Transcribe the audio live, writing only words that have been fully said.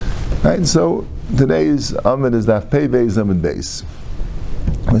Right, so today's amud is Daf Pei Beis Amud Beis.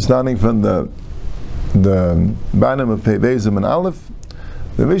 We're starting from the bottom of Pei Beis Amud Aleph.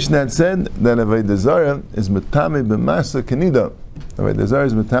 The Mishnah had said that Avodah Zarah is metame b'masa kenida. Avodah Zarah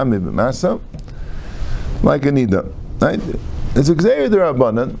is metame b'masa like a nida. Right? It's a gzeira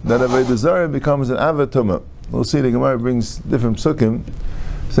d'Rabbanan that Avodah Zarah becomes an avatuma. We'll see the Gemara brings different psukim.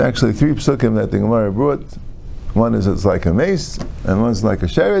 It's actually 3 psukim that the Gemara brought. One is it's like a mace, and one is like a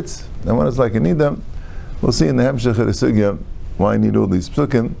sheretz, and one is like a nida. We'll see in the Hemshech of the Sugya why I need all these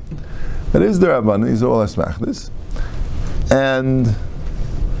psukim. But it is the Rabbanan, these are all asmachtas. And,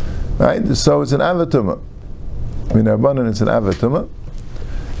 right, so it's an avatuma. In Rabbanan it's an avatuma.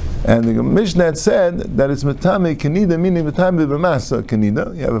 And the Mishnah had said that it's metame kenida, meaning metame b'masa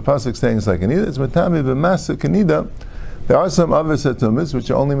kenida. You have a pasuk saying it's like a nida. It's metame b'masa kenida. There are some other setumas which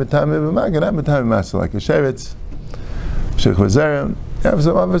are only metame b'maga, not metame b'masa, like a sheretz, shechvazera. You have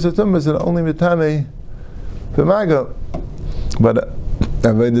some other setumas that are only metame b'maga. But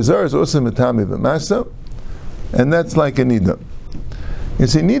Avodah Zarah is also metame b'masa, and that's like a nida. You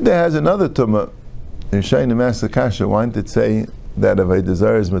see, nida has another tumah. In Shayna Master Kasha, why didn't it say that Avodah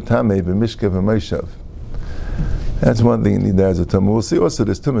Zarah is metame b'mishka v'moshav? That's one thing nida has a tumah. We'll see also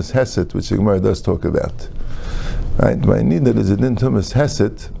this tumas hesed, which the Gemara does talk about. Right, by nida there's a din tumas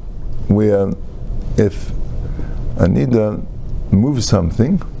hesed, where if a nida moves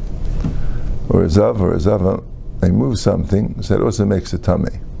something, or a zava, they move something, so it also makes a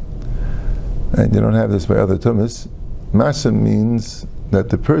tummy. And you don't have this by other tumas. Masa means that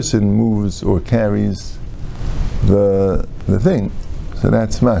the person moves or carries the thing, so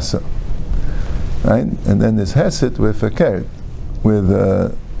that's masa. Right, and then there's hesed with a keret, where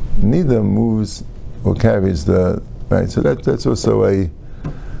the nida moves or carries the, right, so that's also a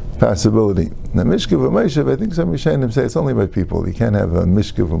possibility. Now mishkav u'meishav, I think some Rishonim say it's only by people. You can't have a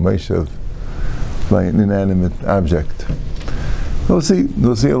mishkav u'meishav by an inanimate object. We'll see a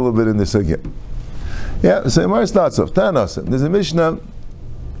little bit in this again. Yeah, so Gemara starts off, Tanasim. There's a Mishnah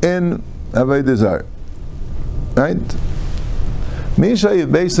in Avodah Zarah, right?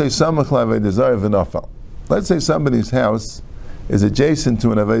 Let's say somebody's house is adjacent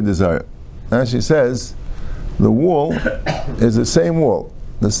to an Avodah Zarah. Now she says, the wall is the same wall.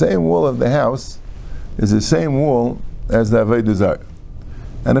 The same wall of the house is the same wall as the Avodah Zarah.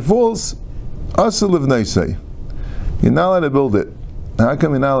 And it falls, asur livnei. You're not allowed to build it. How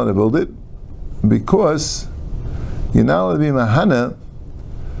come you're not allowed to build it? Because you're not allowed to be mahana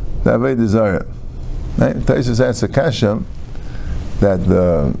the Avodah Zarah. Right? Taisus asks a kasha that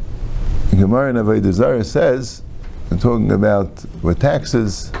the Gemara in Avodah Zarah says, we're talking about with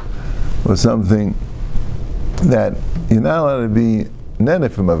taxes, or something, that you're not allowed to be nene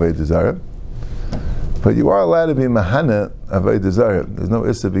from Avodah Zarah, but you are allowed to be mahana Avodah Zarah. There's no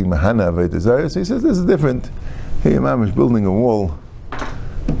issa being mahana Avodah Zarah. So he says this is different. Here Imam is building a wall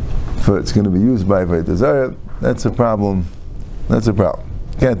for it's going to be used by Avodah Zarah. That's a problem.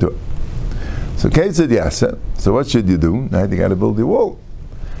 Can't do it. So Kate said yes. So what should you do? Now you got to build your wall.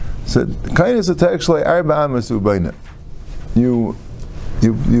 So kindness is actually arba amas ubayna. You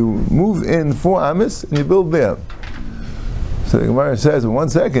move in 4 amas and you build there. So the Gemara says, in 1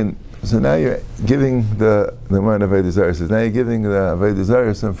 second, so now you're giving the Gemara in Avodah Zarah says, now you're giving the Avodah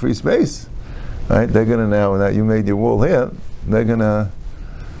Zarah some free space. Right? They're going to now that you made your wall here, they're going to,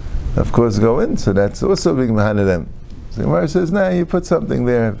 of course, go in. So that's also being mahana them. So the Gemara says, now you put something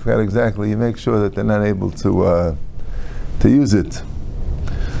there, you make sure that they're not able to use it.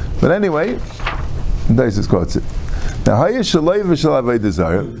 But anyway, Taisus quotes it. Now,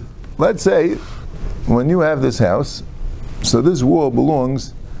 let's say when you have this house, so this wall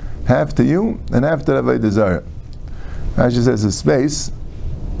belongs half to you and half to Avodah Zarah. Rashi says the space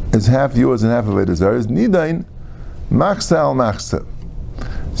is half yours and half Avodah Zarah's. Nidain machsa al machsa.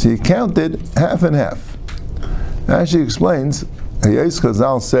 So you counted half and half. Rashi explains, Hayes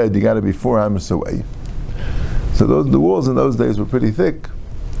Chazal said you got to be 4 amos away. So the walls in those days were pretty thick.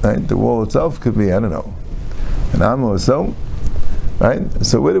 Right? The wall itself could be, an amma or so. Right?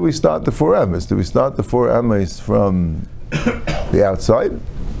 So where do we start the 4 amos? Do we start the 4 amos from the outside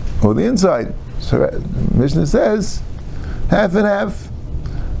or the inside? So Mishnah says half and half.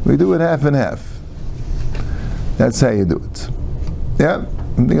 We do it half and half. That's how you do it. Yeah?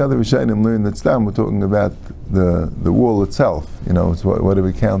 I think other Rishonim learn that down. We're talking about the wall itself. It's what do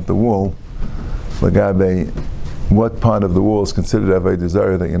we count the wall? Lagabe, what part of the wall is considered Avodah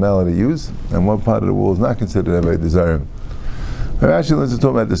Zarah that you're not allowed to use, and what part of the wall is not considered Avodah Zarah. Rashi learns to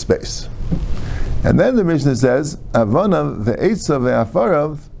talk about the space. And then the Mishnah says, Avonav ve'etzav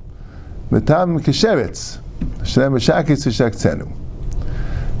ve'afarav v'tam kesheretz, shnei meshakis v'shaktzenu.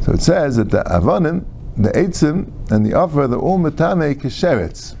 So So it says that the Avonim, the Eitzim, and the Offer, they're all Metame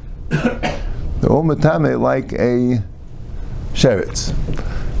Kesheretz. They're all Metame like a Sheretz.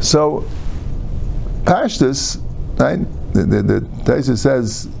 So, Pashtus, right? The Taisa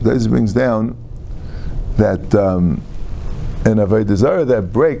says, Taisa brings down that in Avodah Zarah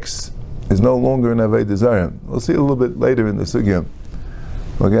that breaks is no longer an Avodah Zarah. We'll see a little bit later in the Sugya.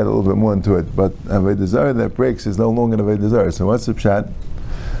 We'll get a little bit more into it. But Avodah Zarah that breaks is no longer an Avodah Zarah. So what's the pshat?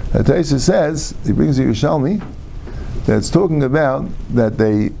 The Taisa says, he brings a Yerushalmi, that's talking about that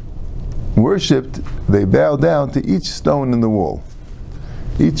they worshipped, they bowed down to each stone in the wall.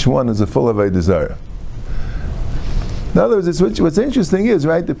 Each one is a full Avodah Zarah. In other words, what's interesting is,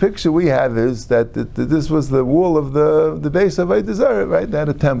 right, the picture we have is that this was the wall of the base of Avodah Zarah, right? They had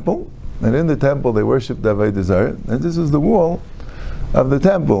a temple, and in the temple they worshipped the Avodah Zarah, and this was the wall of the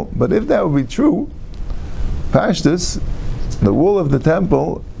temple. But if that would be true, Pashtus, the wall of the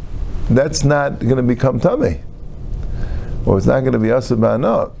temple, that's not going to become Tameh. Or it's not going to be Asur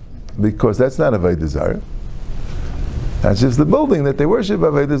Ba'ana, because that's not Avodah Zarah. That's just the building that they worship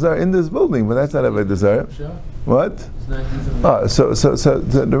Avodah Zarah in this building, but that's not Avodah Zarah. What? So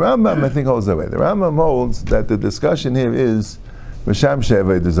the Rambam, I think, holds that way. The Rambam holds that the discussion here is Mishamshe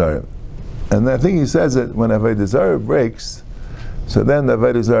Avodah Zarah. And I think he says that when Avodah Zarah breaks, so then the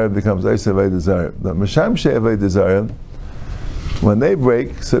Avodah Zarah becomes Eis Avodah Zarah. But Mishamshe Avodah Zarah, when they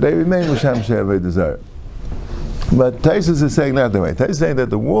break, so they remain Mishamshe Avodah Zarah. But Taisus is saying not that way. Taisus is saying that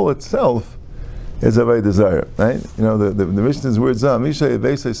the wall itself is Avodah Zarah, right? You know, the Mishnah's words are Misha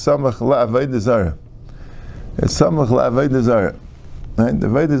Yevesei Samach La Avodah Zarah. It's Samach La Avodah Zarah. Right? The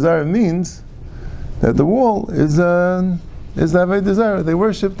Avodah Zarah means that the wall is the Avodah Zarah. They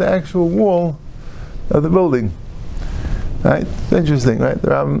worship the actual wall of the building. Right? It's interesting, right? The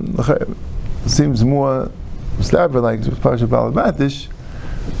Ram seems more stabber like Pasha Balabatish,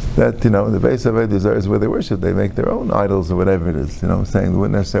 that, you know, the base of Avodah Zarah is where they worship. They make their own idols or whatever it is. You know, saying they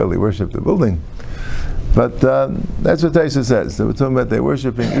wouldn't necessarily worship the building. But that's what Taisa says. They were talking about they're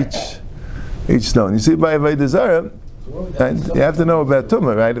worshiping each stone. You see, by Avodah Zarah, right, you have to know about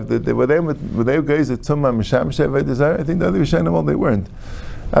Tumah, right? If were they guys at Tumah Mishamshe Avodah Zarah? I think the other Rishonim, well, they weren't.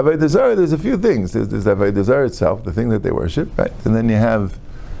 Avodah Zarah, there's a few things. There's Avodah Zarah itself, the thing that they worship, right? And then you have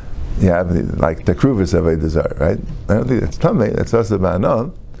like the Kruvas Avodah Zarah, right? I don't think that's Tameh, that's Asur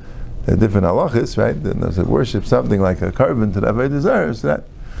Ba'ana. There are different halachas, right? Then there's a worship something like a carbon to the Avodah Zarah, so that,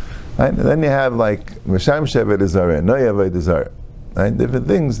 right? And then you have like Mishamshe Avodah Zarah, Noya Avodah Zarah, right? Different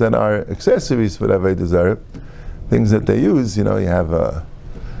things that are accessories for the Avodah Zarah, things that they use. You know, you have a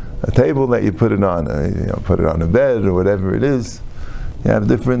table that you put it on, put it on a bed or whatever it is. You have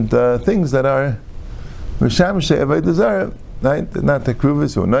different things that are Mishamshe Avodah Zarah, right? Not the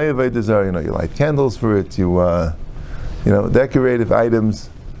kruvas or Noya Avodah Zarah. You know, you light candles for it. You decorative items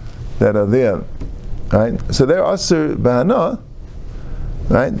that are there, right? So they're Asur Ba'ana,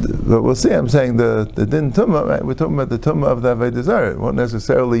 right? But we'll see. I'm saying the Din Tumah, right? We're talking about the Tumah of the Avodah Zarah. It won't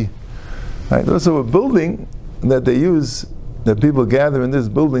necessarily, right? Also a building that they use, that people gather in this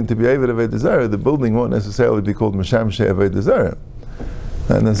building to be Avodah Zarah, the building won't necessarily be called Mishamshe Avodah Zarah.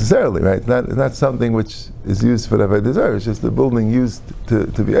 Not necessarily, right? Not something which is used for the Avodah Zarah. It's just the building used to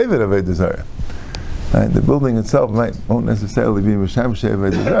be Avodah Zarah. Right? The building itself won't necessarily be Mishamshe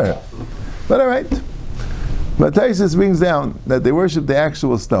Avodah Zarah. But all right. But Taisus brings down that they worship the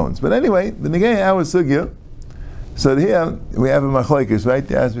actual stones. But anyway, the Negei our Sugya. So here we have a machlokes, right?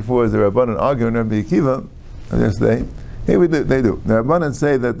 They asked before, is the Rabbanan arguing Rabbi Akiva yesterday? Here they do. The Rabbanan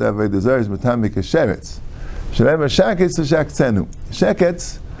say that the Avodah Zarah is Matami Kesheretz. Shalem Shaketz to Shaktzenu.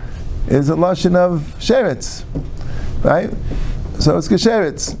 Sheketz is a lashon of Sheretz, right? So it's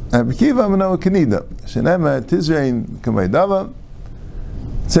Kesheretz. Rabbi Akiva Mano Kanida. Shenema Tizrein Kamaydava.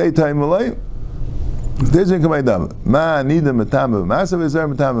 Tzei Taimalei. Tizrein Kamaydava. Ma Nida Matama Masa Vizar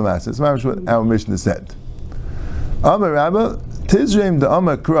Matama Masa. It's what our Mishnah said. Amar Rabba Tizrein the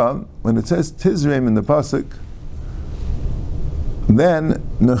Amar Kra. When it says Tizrein in the pasuk, then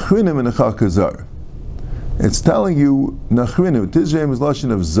Nachrinim in the Chakazar. It's telling you Nachrinu. Tizreim is lashon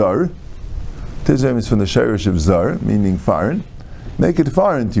of Zar. Tizreim is from the Shirish of Zar, meaning foreign. Make it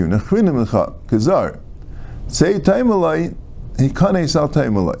foreign to you. Nachrinim lecha kazar. Say taimalai. Hikane sal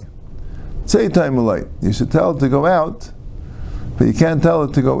taimalai. Say taimalai. You should tell it to go out, but you can't tell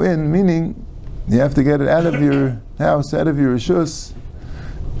it to go in. Meaning, you have to get it out of your house, out of your rishus,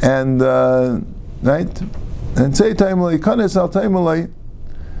 and right. And say taimalai. Hikane sal taimalai.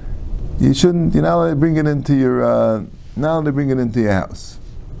 You shouldn't. You're not allowed to bring it into your. Not allowed to bring it into your house.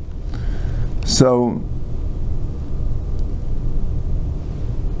 So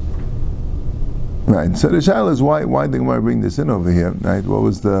Right. So the shaila is why did the Gemara bring this in over here? Right. What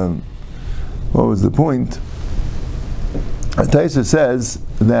was the point? Taisa says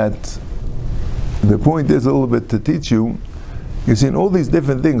that the point is a little bit to teach you. You see, in all these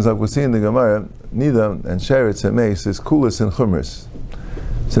different things, like we see in the Gemara, Nida and Sheretz and Meis is Kulas and Chumras.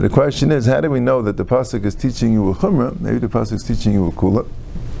 So the question is, how do we know that the pasuk is teaching you a Chumrah? Maybe the pasuk is teaching you a Kula.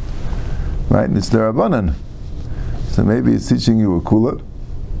 Right? And it's the Rabbanan. So maybe it's teaching you a Kula.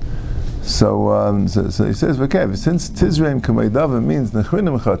 So he says, okay, since Tizreim Kamaydava means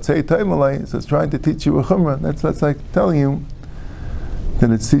Nechrinim Chatzei Taimalai, so it's trying to teach you a Chumrah. That's like telling you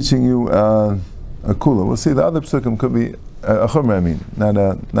that it's teaching you a Kula. We'll see, the other psukim could be a Chumrah,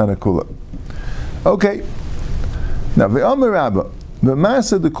 not a Kula. Okay. Now, Ve'omer Rabba,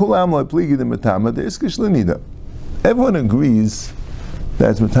 V'masa the Kula Amla Pligi the Matama, the Iskish Lenida. Everyone agrees that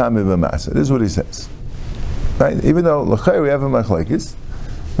it's Matama V'masa. This is what he says. Right? Even though L'chai we have a Machlekes,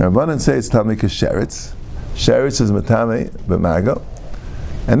 Rabbanan say it's Tami Sheretz. Sheretz is Matame B'maga,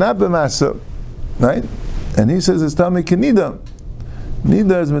 and not B'masa, right? And he says it's Tami Nida.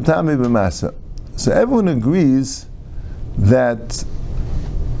 Nida is Matame B'masa. So everyone agrees that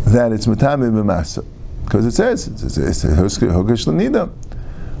it's Matame B'masa, because it says it's Hogesh L'Nida.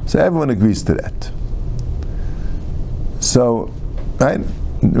 So everyone agrees to that. So, right?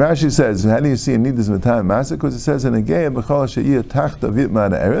 Rashi says, how do you see a Nidas Matame Masa? Because it says in a Geya B'chol She'iyah Tachta V'yitma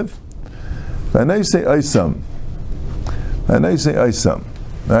Erev. I know you say Oisam.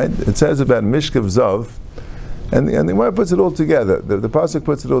 Right? It says about Mishkav Zav, and the Gemara puts it all together. The pasuk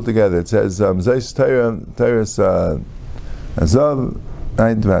puts it all together. It says Zayis Teiras Azav,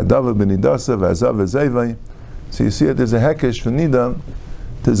 right? V'adav B'nidasa V'azav V'zayvay. So you see that there's a hekesh for Nida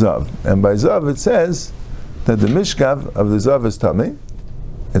to Zav, and by Zav it says that the Mishkav of the Zav is Tamei.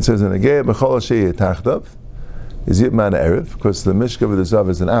 It says in Ageya B'chol She'iyah Tachtav is Yitman Erev, because the Mishkav of the Zav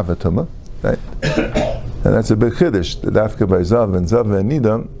is an Avatuma, right? And that's a big chiddush, the Dafka by Zav and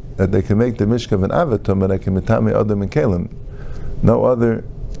Nida, that they can make the Mishkav an Avatuma, they can mitame Adam and Kalim. No other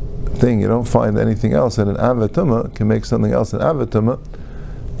thing, you don't find anything else that an Avatuma can make something else an Avatuma.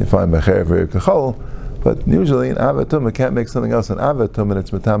 You find Becher or Kachol, but usually an Avatuma can't make something else an Avatuma, and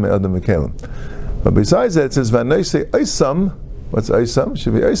it's mitame Adam and Kalim. But besides that, it says V'anoisei Oisam. What's Oisam?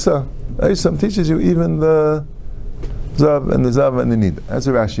 Should be Oisa. Oisam teaches you even the Zav and the Nida. That's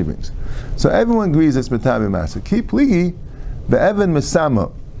what Rashi brings. So everyone agrees it's Matami Masa. Keep Ligi, the Evan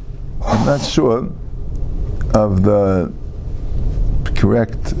Masama. I'm not sure of the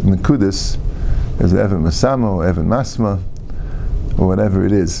correct Mekudis. Is it Evan Masama or Evan Masma or whatever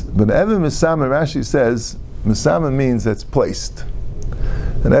it is. But Evan Masama, Rashi says, Masama means that's placed.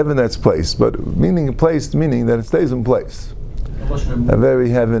 An Evan that's placed. But meaning placed, meaning that it stays in place. A very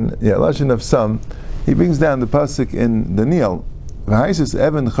heaven, lashon of some. He brings down the pasuk in Daniel. V'haisis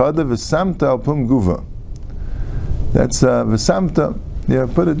Evan Chada v'samta al pum guva. That's v'samta.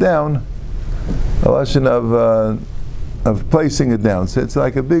 Put it down. A lashon of placing it down. So it's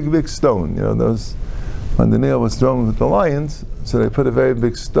like a big stone. Those when Daniel was thrown with the lions, so they put a very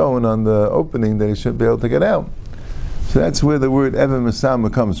big stone on the opening that he should be able to get out. So that's where the word Evan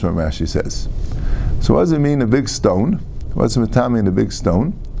Masama comes from. Rashi says. So what does it mean? A big stone. What's Matami in a big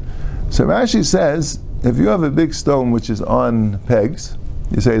stone? So Rashi says, if you have a big stone which is on pegs,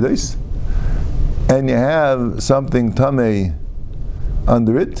 you say this, and you have something Tamei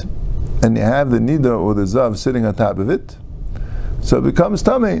under it, and you have the Nida or the Zav sitting on top of it, so it becomes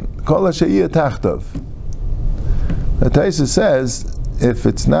Tamei, Kol HaShe'iyah Tachtav. The Taisa says, if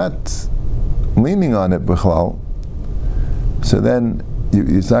it's not leaning on it, B'chlal, so then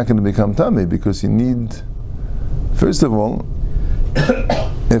it's not going to become Tamei, because you need. First of all,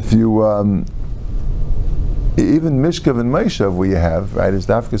 if you even Mishkav and Meishav where you have, right, is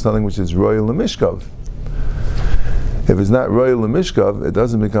dafka something which is royal and Mishkav. If it's not royal and Mishkav, it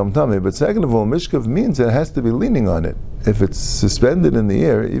doesn't become Tamei. But second of all, Mishkav means it has to be leaning on it. If it's suspended in the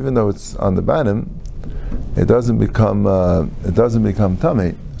air, even though it's on the bottom, it doesn't become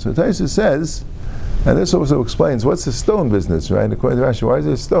Tamei. So Taisa says, and this also explains what's the stone business, right? According to Rashi, why is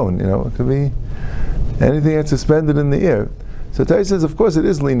it a stone? It could be anything that's suspended in the air. So Taisa says, of course, it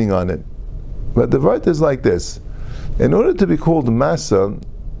is leaning on it. But the vart is like this. In order to be called masa,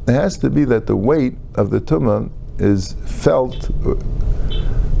 it has to be that the weight of the tumah is felt,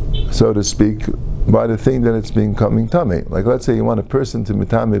 so to speak, by the thing that it's becoming tummy. Like let's say you want a person to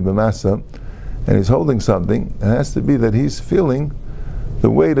mitame b'masa, and he's holding something, it has to be that he's feeling the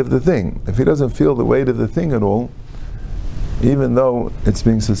weight of the thing. If he doesn't feel the weight of the thing at all, even though it's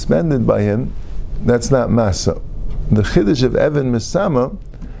being suspended by him, that's not masa. The chiddush of Evan Misama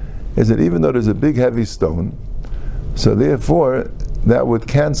is that even though there's a big heavy stone, so therefore that would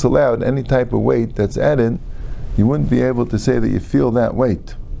cancel out any type of weight that's added. You wouldn't be able to say that you feel that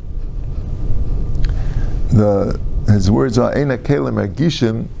weight. His words are Eina Kelim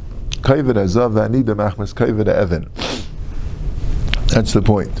Agishim Kaved Azav Anida Machmas Kaved Evan. That's the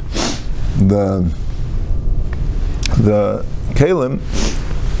point. The Kelim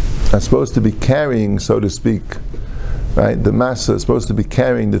are supposed to be carrying, so to speak, right? The massa is supposed to be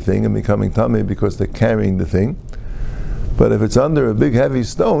carrying the thing and becoming tummy because they're carrying the thing. But if it's under a big heavy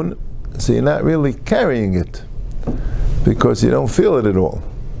stone, so you're not really carrying it because you don't feel it at all.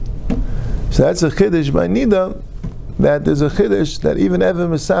 So that's a chiddush by nida, that there's a chiddush that even Evan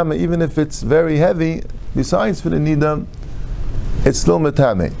Mesama, even if it's very heavy, besides for the nida, it's still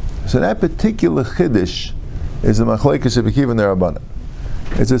metame. So that particular chiddush is a machlekes Rabbi Akiva and the Rabbanan.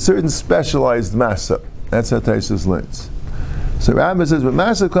 It's a certain specialized masa. That's how Taisus learns. So Rabbi says, "But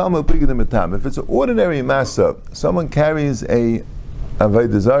masa kalma bigger than metam." If it's an ordinary masa, someone carries a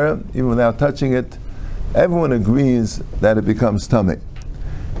avodah zarah even without touching it, everyone agrees that it becomes tummy.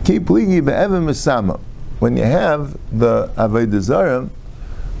 Keep ligi be'evim mesama. When you have the avodah zarah,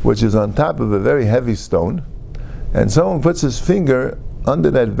 which is on top of a very heavy stone, and someone puts his finger under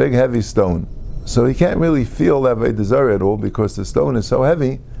that big heavy stone, so he can't really feel the avodah zarah at all because the stone is so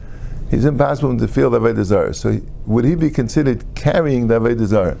heavy. It's impossible to feel the avodah zarah. So would he be considered carrying the avodah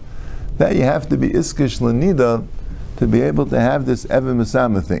zarah? That you have to be iskish l'nida to be able to have this evim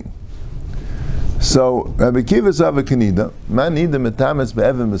mesama thing. So Rabbi Akiva Zava Kanida, man nida metames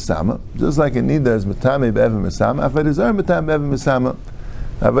be'evim mesama, just like a nida is metame be'evim mesama, avodah zarah metame be'evim mesama,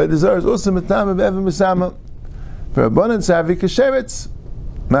 avodah zarah is also metame be'evim mesama. For abundant savi kasheretz,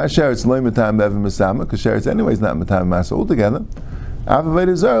 not sheretz loy metame be'evim mesama, because sheretz anyway is not metame masa altogether.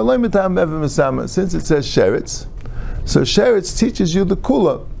 Avodah zarah loy metame be'evim mesama. Since it says sheretz, so sheretz teaches you the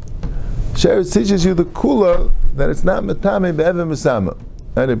kula. Sheretz teaches you the kula that it's not metame be'evim mesama.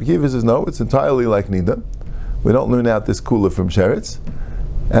 And Rabbi Akiva says, no, it's entirely like nida. We don't learn out this kula from sheretz.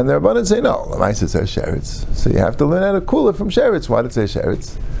 And the Rabbanan say, no, Lamaisa says sheretz. So you have to learn out a kula from sheretz. Why did it say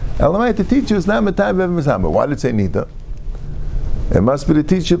sheretz? And Lamaisa to teach you it's not metame be'evim mesama. Why did it say nida? It must be to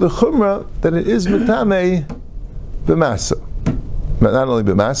teach you the chumrah that it is metame b'masa. Not only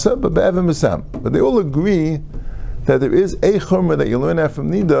b'masa, but be'evim mesama. But they all agree that there is a chumrah that you learn out from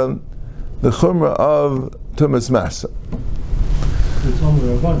nida, the chumrah of tumas masa. It's on the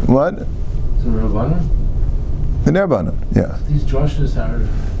Rabbanan. What? It's in Rabbanan? In Rabbanan, yeah. These drushes are...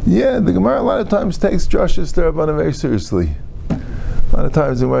 Yeah, the Gemara a lot of times takes drushes to Rabbanan very seriously. A lot of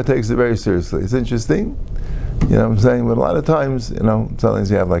times the Gemara takes it very seriously. It's interesting, you know what I'm saying? But a lot of times, you know,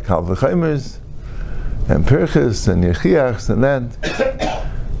 sometimes you have like Kal V'chaimers, and Pirchis, and Yechiachs, and that.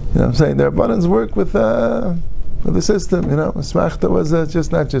 You know what I'm saying? The Rabbanans work with the system, you know. Smachta was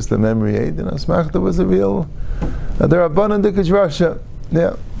not just a memory aid, you know. Smachta was a real... There are Rabbanan de Kajrasha.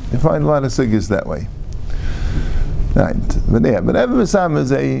 Yeah, you find a lot of sugyas that way. Right, but Evim Mesama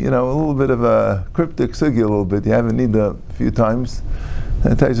is a little bit of a cryptic sugya, a little bit. You haven't need a few times.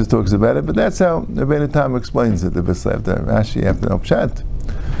 And Taisus talks about it, but that's how Rabbeinu Tam explains it. The Bisla after Rashi after Pshat.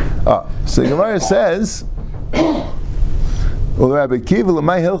 So Gemara says, Rabbi Akiva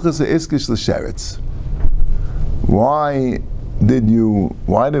l'may hilchas iskish l'sheretz. Why did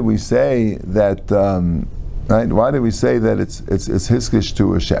we say that? Right? Why do we say that it's hiskish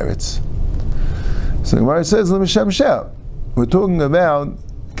to a sheretz? So Gemara says l'mishamshel. We're talking about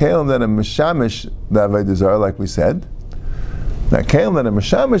kelim that are mishamish the avodah zarah, like we said. Now kelim that are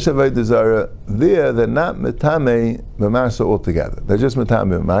mishamish avodah zarah, they're not metame b'masa altogether. They're just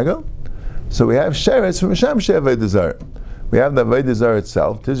metame b'mago. So we have sheretz from mishamish avodah zarah. We have the avodah zarah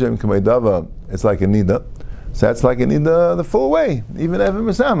itself. Tizrim k'meidava. It's like a nida. So that's like a nida the full way, even Evim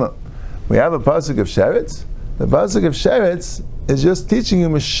Mesama. We have a pasuk of sheretz. The pasuk of sheretz is just teaching you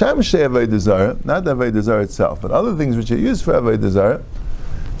mishamshe avodah zarah, not the avodah zarah itself, but other things which are used for avodah zarah.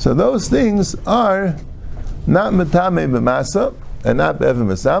 So those things are not metame b'masa and not be'evim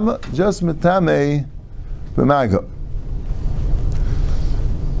mesama, just metame b'mago.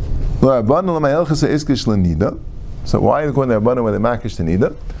 So why according to Rabbanan when they makish to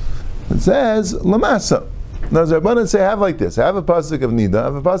nida? It says lamasa. Now the Rabbanan say have like this: have a pasuk of nida,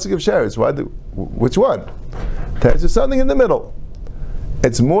 have a pasuk of sheretz. Which one? There's something in the middle.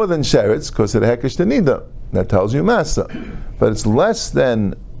 It's more than sheretz because it hekesh to nida. That tells you masa, but it's less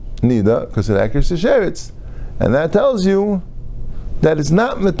than nida because it hekesh to sheretz, and that tells you that it's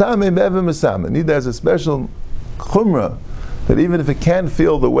not metame be'evim mesama. Nida has a special chumrah that even if it can't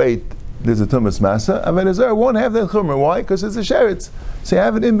feel the weight, there's a tumas masa. Avodah zarah won't have that chumrah. Why? Because it's a sheretz. So you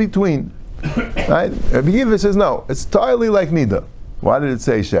have it in between. Right? Rabbi Akiva says no. It's entirely like nida. Why did it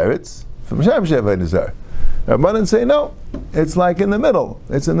say sheretz? From Misham Avodah zarah. Rabbanan say no, it's like in the middle.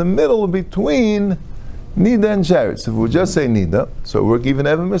 It's in the middle between Nida and Sheretz. If we would just say Nida, so it would work even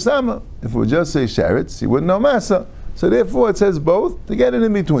Evan Mesama. If we would just say Sheretz, you wouldn't know Masa. So therefore it says both to get it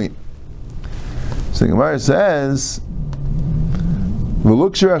in between. So the Gemara says,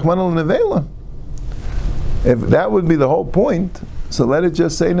 if that would be the whole point, so let it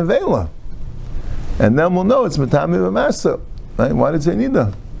just say Nevela. And then we'll know it's Matami Masa. Right? Why did it say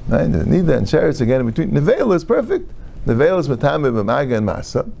Nida? Right? Nida and Sheretz again in between. Nevela is perfect. Nevela is Matami B'maga and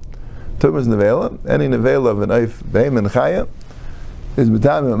Masa. Tum is Nevela. Any Nevela of an Eif, Beim and Chaya is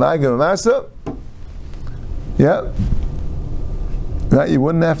Matami B'maga and Masa. Yeah. Right? You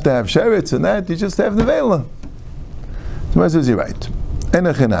wouldn't have to have Sheretz and that, you just have Nevela. So says you're right.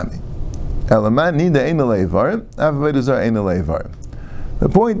 Enochinami. Elaman Nida Ein Leivarim, Avavedazar Ein Leivarim. The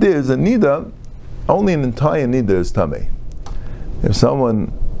point is, a Nida, only an entire Nida is Tamei. If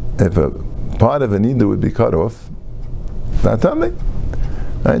a part of a Nida would be cut off, not Tamei.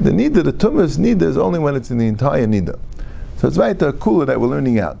 Right? The Nida, the Tumas Nida is only when it's in the entire Nida. So it's right the Kula that we're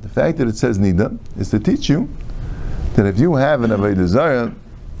learning out. The fact that it says Nida is to teach you that if you have an Avodah Zarah,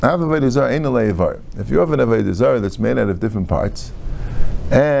 if you have an Avodah Zarah that's made out of different parts,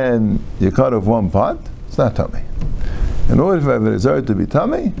 and you cut off one part, it's not Tamei. In order for Avodah Zarah to be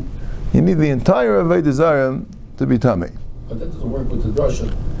Tamei, you need the entire Avodah Zarah to be Tamei. But that doesn't work with the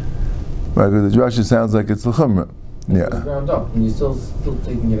drasha. Right, because the drasha sounds like it's the Chumrah. Yeah. It's ground up, and you're still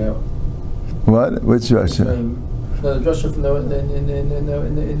taking it out. What? Which drasha? No, the drasha from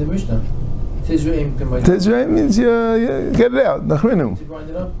in the Mishnah. Tizraim means you get it out. Nachrinu. To grind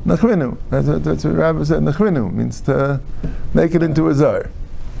it up? Nachrinu. That's what Rabbi said. Nachrinu means to make it into a zar.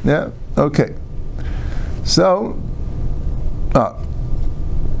 Yeah? Okay. So,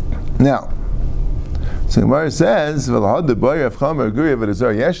 now, so Gemara says, Rav Chaim had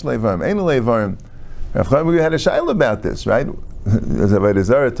a shaila about this, right? Is Avodah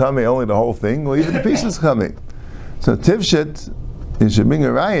Zarah Tamei only the whole thing, or even the pieces coming? So Tivshit, you should bring a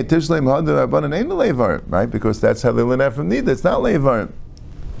raya, Tishleim Hadu Rabbanan Ein Leivarim, right? Because that's how they learn that from Nida. It's not Leivarim.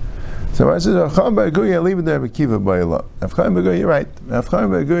 So I said, Rav Chaim Bar Guri, I leave it there, Rabbi Kiva Ba'ila. Rav Chaim Bar Guri, you're right. Rav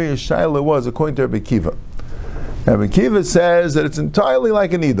Chaim Bar Guri's shaila was according to Rabbi Kiva. Rabbi Kiva says that it's entirely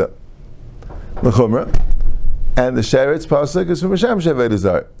like a Nida, l'chumra, and the Sheretz pasuk is from Hashem Shevet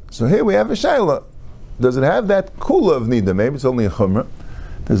Azar. So here we have a shaila. Does it have that kula of Nida? Maybe it's only a chumra.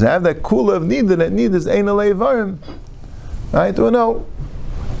 Does it have that kula of Nida that Nida is Ein Leivarim? Right? Or no?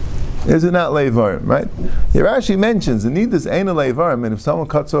 Is it not Leivarim? Right? Here Rashi mentions the Nida is Ein Leivarim, and if someone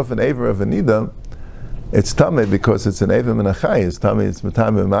cuts off an aver of a Nida, it's tamei because it's an aver min achai. It's tamei. It's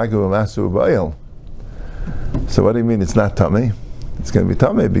matame magu amasu ba'il. So what do you mean it's not tamei? It's going to be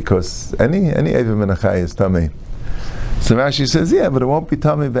tamei because any aver min achai is tamei. So Rashi says, yeah, but it won't be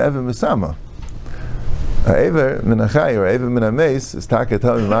tamei be'ever misama. Ever min achai or ever min ameis is taka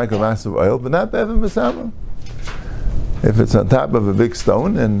tamei magu amasu ba'il, but not be'ever misama. If it's on top of a big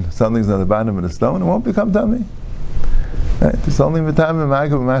stone and something's on the bottom of the stone, it won't become tamei. Right? It's only matame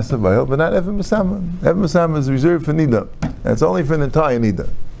magu amasu ba'il, but not ever misama. Ever misama is reserved for nida. That's only for an entire nida.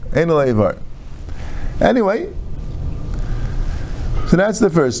 Ein leivar. Anyway, so that's the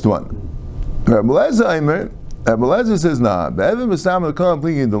first one. Rabbi Lezer says, nah, be'ever misama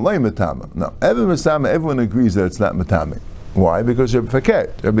completely the lay matama. No, ever misama, everyone agrees that it's not matame. Why? Because Rabbi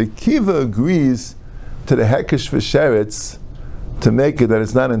Faket, Rabbi Kiva agrees to the hekesh for sheretz to make it that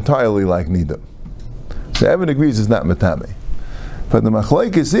it's not entirely like nida. So everyone agrees it's not matame. But the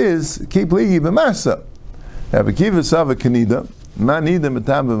machlekes is keep ligi b'masa. Rabbi Kiva sava kanida, ma nida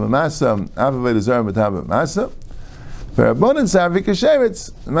matame b'masa, avaved azar matame b'masa. For Rabbanan savi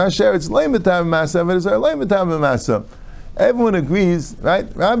kasheretz, ma sheretz lay matame b'masa, avaved azar lay matame b'masa. Everyone agrees, right?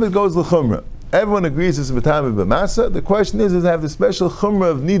 Rabbi goes l'chumra. Everyone agrees it's matame b'masa. The question is have the special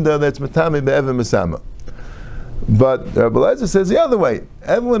chumra of nida that's matame be'ever masama. But Rabbi Lezer says the other way.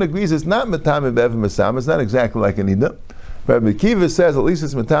 Everyone agrees it's not matame be'ever masama. It's not exactly like a nida. Rabbi Kiva says at least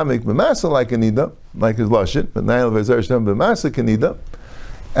it's matame b'masa like a nida, like his lashit. But now v'zer shem b'masa kanida.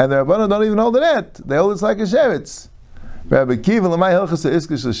 And the Rabbanan don't even hold to that. They hold it's like a sheretz. Rabbi Kiva l'may hilchas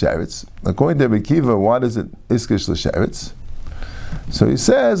iskish l'sheretz. According to Rabbi Kiva, what is it iskish l'sheretz? So he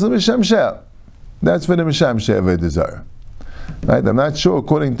says l'misham sheh. That's for the misham sheh avodah zarah. Right? I'm not sure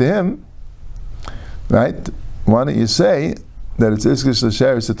according to him. Right? Why don't you say that it's iskish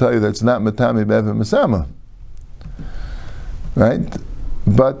l'sheretz to tell you that it's not matami be'ever masama? Right?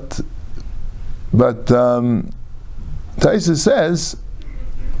 But Taisa says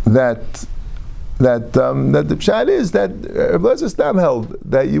that the pshat is that Rabbi Lezer Stam held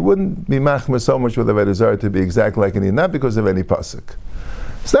that you wouldn't be machmer so much with avodah zarah to be exact like any, not because of any pasuk.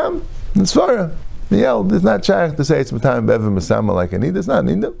 Stam, it's Svarah. The Eld is not shaykh to say it's Matame Be'ev Masama like a Nida. It's not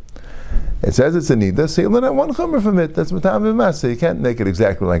Nida. It says it's a Nida, so you learn out one Chumrah from it. That's Matame Masa. You can't make it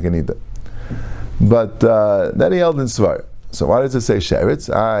exactly like a Nida. But then he held in Svar. So why does it say Sheretz?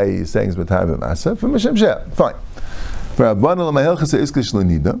 He's saying it's Matame Masa from Hashem Sheh. Fine. For Rabbanan L'Mayelchas Iskish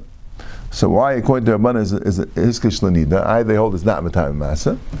L'Nida. So why, according to Rabbanan, is Iskish L'Nida? They hold it's not Matame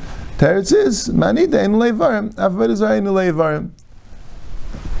Masa. Teretz is Manida in Leivarim. Avodah Zarah in Leivarim.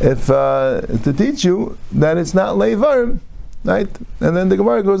 If to teach you that it's not Leivarim, right? And then the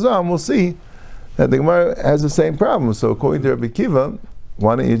Gemara goes on. We'll see that the Gemara has the same problem. So according to Rabbi Kiva,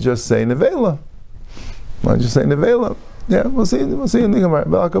 why don't you just say Nevela? Why don't you say Nevela? Yeah, we'll see in the Gemara.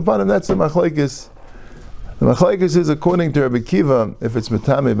 But Al-Kapanim, that's the Machlekes. The Machlekes is according to Rabbi Kiva if it's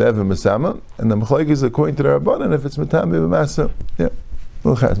Matame Be'ev Masama, and the Machlekes is according to the Rabbanan if it's Matame Be'masa. Yeah,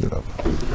 we'll chaz it over.